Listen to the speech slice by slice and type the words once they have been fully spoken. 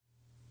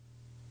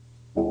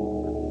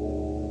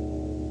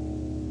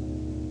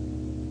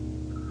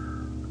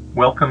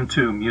Welcome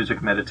to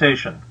Music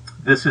Meditation.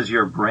 This is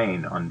your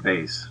brain on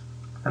bass,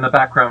 and the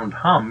background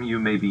hum you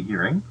may be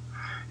hearing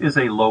is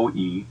a low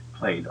E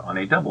played on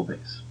a double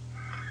bass.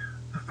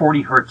 The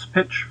 40 Hz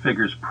pitch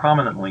figures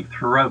prominently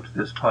throughout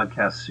this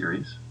podcast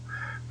series,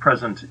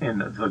 present in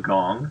the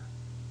gong,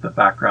 the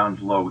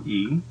background low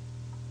E,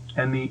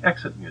 and the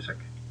exit music.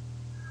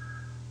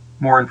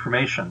 More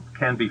information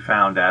can be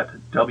found at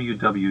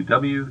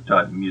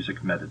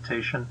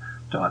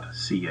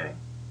www.musicmeditation.ca.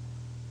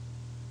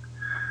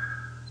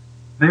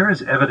 There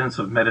is evidence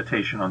of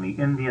meditation on the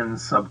Indian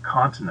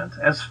subcontinent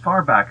as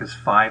far back as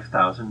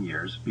 5,000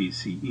 years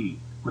BCE,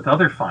 with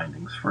other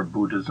findings for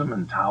Buddhism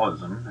and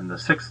Taoism in the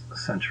 6th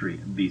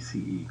century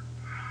BCE.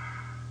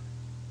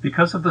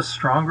 Because of the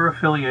stronger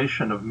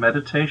affiliation of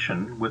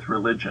meditation with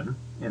religion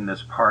in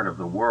this part of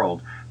the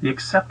world, the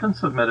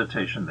acceptance of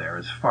meditation there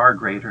is far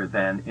greater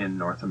than in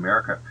North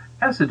America,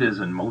 as it is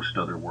in most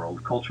other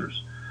world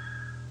cultures.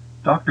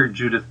 Dr.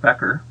 Judith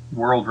Becker,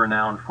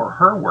 world-renowned for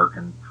her work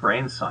in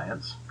brain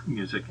science,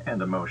 music, and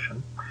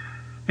emotion,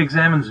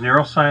 examines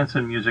neuroscience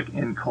and music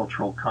in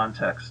cultural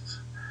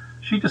contexts.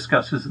 She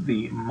discusses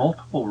the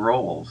multiple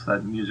roles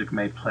that music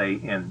may play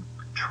in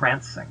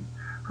trancing,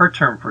 her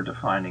term for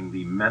defining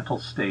the mental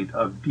state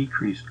of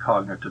decreased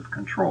cognitive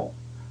control,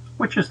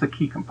 which is the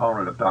key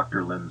component of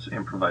Dr. Lim's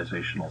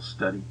improvisational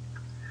study.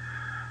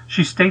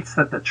 She states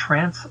that the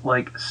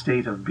trance-like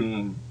state of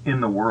being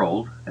in the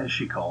world, as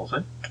she calls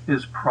it,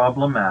 is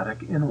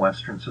problematic in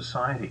Western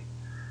society.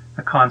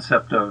 The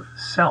concept of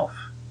self,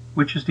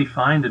 which is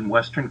defined in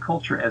Western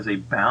culture as a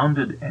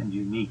bounded and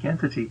unique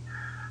entity,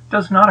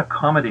 does not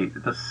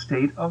accommodate the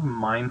state of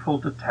mindful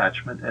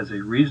detachment as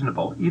a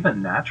reasonable,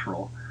 even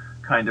natural,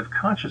 kind of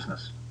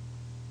consciousness.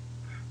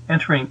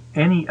 Entering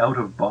any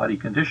out-of-body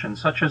condition,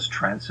 such as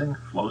trancing,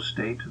 flow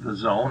state, the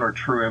zone, or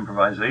true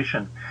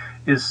improvisation,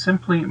 is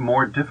simply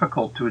more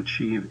difficult to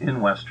achieve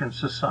in Western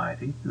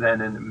society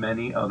than in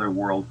many other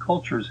world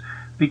cultures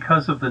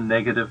because of the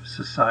negative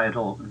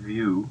societal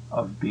view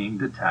of being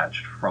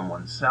detached from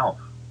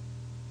oneself.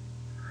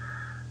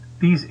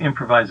 These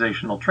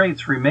improvisational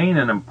traits remain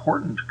an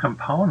important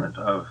component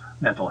of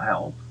mental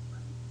health,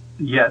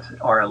 yet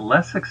are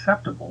less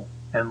acceptable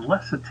and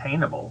less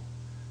attainable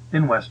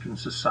in Western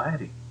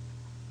society.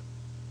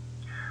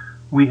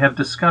 We have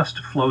discussed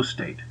flow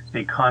state,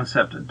 a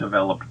concept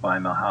developed by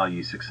Mihaly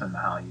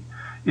Csikszentmihalyi.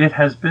 It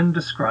has been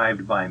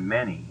described by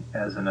many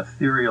as an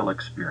ethereal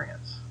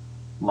experience,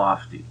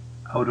 lofty,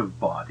 out of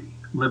body,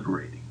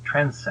 liberating,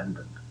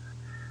 transcendent.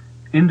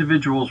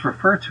 Individuals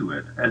refer to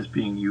it as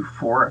being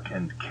euphoric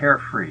and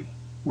carefree,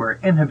 where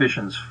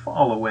inhibitions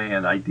fall away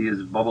and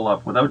ideas bubble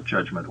up without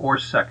judgment or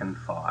second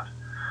thought.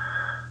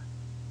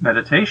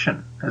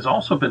 Meditation has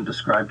also been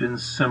described in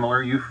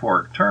similar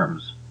euphoric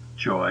terms: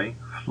 joy,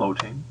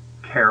 floating,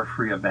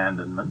 carefree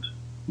abandonment,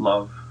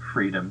 love,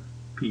 freedom,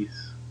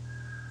 peace.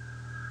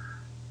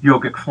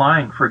 Yogic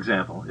flying, for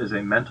example, is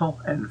a mental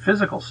and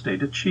physical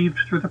state achieved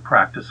through the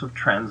practice of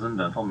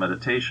transcendental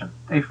meditation,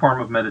 a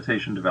form of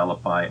meditation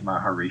developed by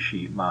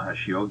Maharishi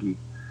Mahesh Yogi.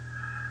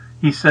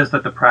 He says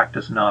that the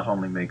practice not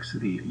only makes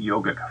the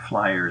yogic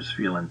flyers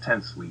feel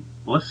intensely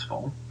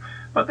blissful,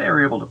 but they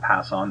are able to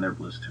pass on their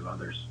bliss to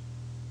others.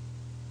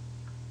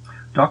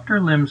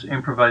 Dr. Lim's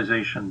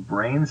improvisation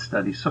brain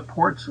study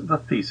supports the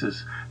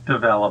thesis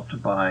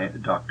developed by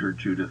Dr.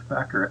 Judith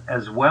Becker,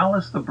 as well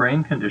as the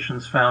brain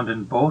conditions found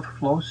in both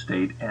flow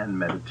state and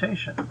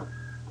meditation.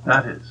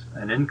 That is,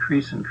 an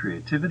increase in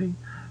creativity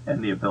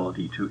and the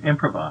ability to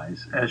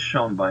improvise, as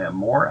shown by a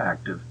more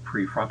active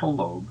prefrontal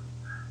lobe,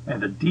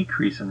 and a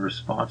decrease in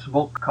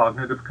responsible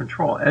cognitive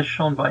control, as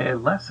shown by a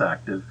less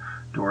active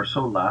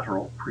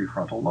dorsolateral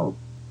prefrontal lobe.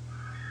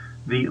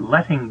 The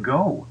letting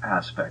go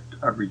aspect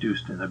of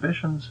reduced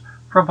inhibitions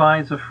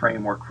provides a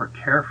framework for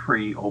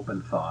carefree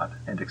open thought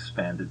and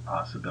expanded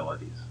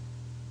possibilities.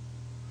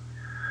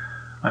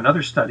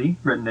 Another study,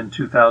 written in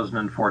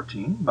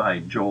 2014 by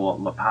Joel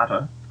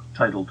Lapata,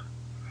 titled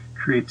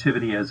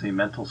Creativity as a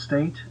Mental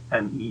State,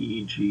 an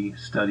EEG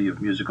Study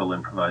of Musical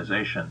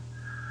Improvisation,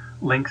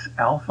 links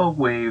alpha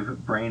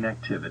wave brain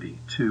activity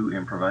to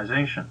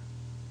improvisation.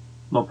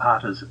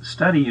 Lopata's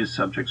study used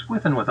subjects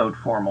with and without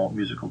formal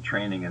musical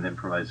training and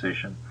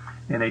improvisation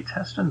in a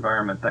test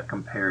environment that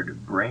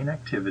compared brain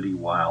activity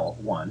while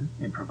 1.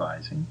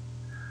 Improvising,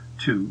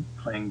 2.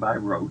 Playing by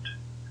rote,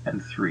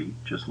 and 3.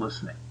 Just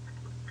listening.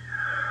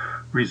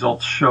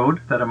 Results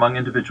showed that among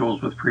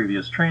individuals with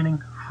previous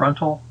training,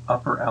 frontal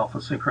upper alpha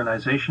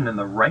synchronization in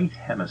the right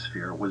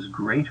hemisphere was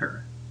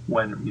greater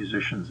when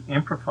musicians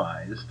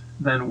improvised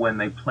than when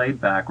they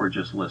played back or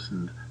just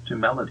listened to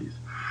melodies.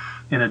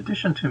 In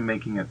addition to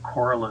making a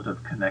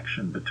correlative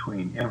connection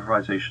between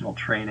improvisational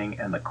training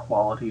and the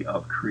quality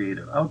of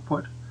creative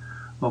output,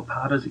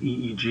 Lopata's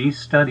EEG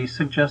study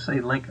suggests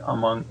a link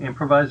among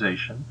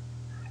improvisation,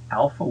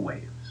 alpha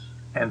waves,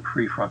 and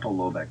prefrontal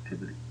lobe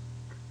activity.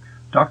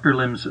 Dr.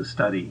 Lim's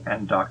study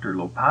and Dr.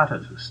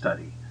 Lopata's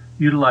study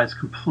utilize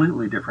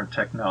completely different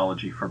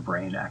technology for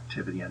brain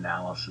activity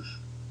analysis.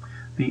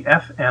 The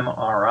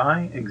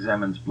fMRI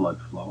examines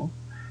blood flow,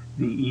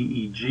 The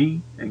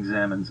EEG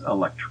examines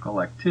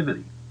electrical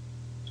activity.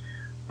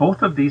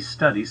 Both of these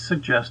studies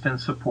suggest and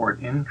support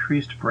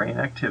increased brain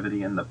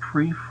activity in the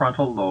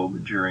prefrontal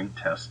lobe during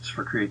tests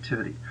for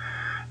creativity.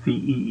 The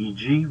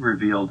EEG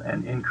revealed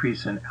an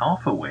increase in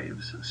alpha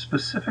waves,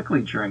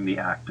 specifically during the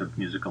act of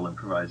musical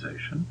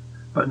improvisation,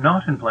 but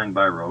not in playing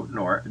by rote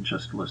nor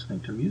just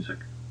listening to music.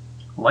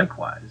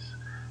 Likewise,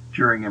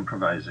 during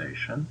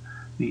improvisation,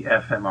 the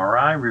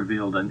fMRI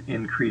revealed an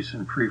increase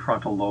in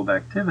prefrontal lobe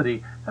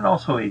activity and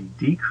also a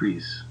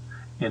decrease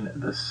in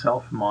the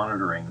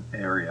self-monitoring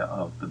area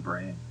of the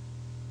brain.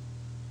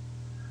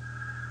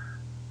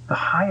 The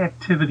high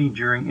activity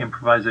during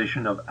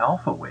improvisation of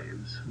alpha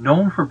waves,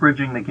 known for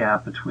bridging the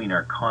gap between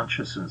our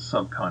conscious and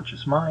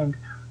subconscious mind,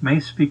 may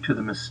speak to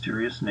the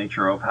mysterious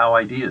nature of how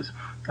ideas,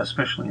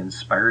 especially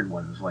inspired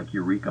ones like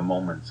eureka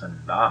moments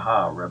and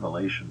aha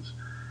revelations,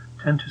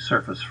 tend to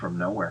surface from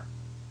nowhere.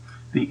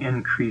 The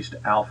increased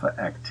alpha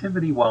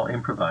activity while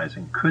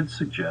improvising could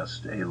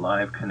suggest a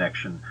live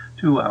connection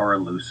to our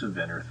elusive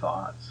inner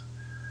thoughts.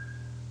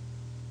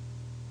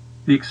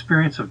 The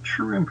experience of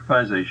true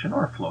improvisation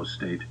or flow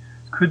state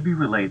could be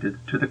related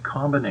to the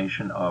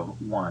combination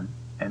of 1.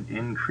 An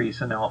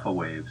increase in alpha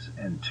waves,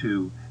 and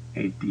 2.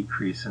 A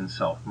decrease in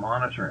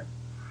self-monitoring.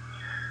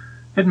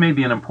 It may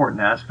be an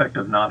important aspect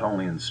of not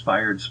only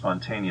inspired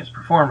spontaneous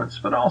performance,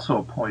 but also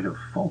a point of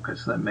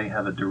focus that may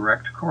have a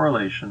direct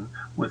correlation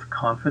with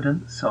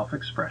confident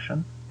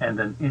self-expression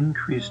and an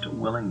increased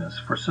willingness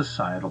for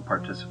societal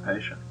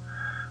participation,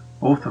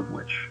 both of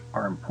which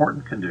are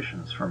important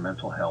conditions for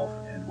mental health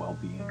and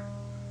well-being.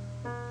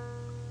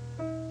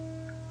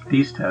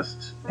 These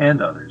tests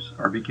and others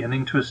are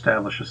beginning to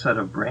establish a set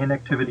of brain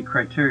activity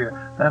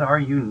criteria that are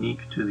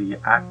unique to the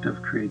act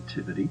of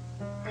creativity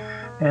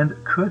and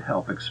could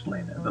help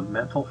explain the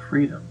mental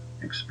freedom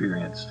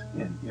experienced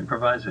in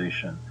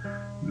improvisation,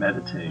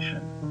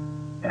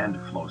 meditation, and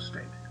flow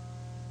state.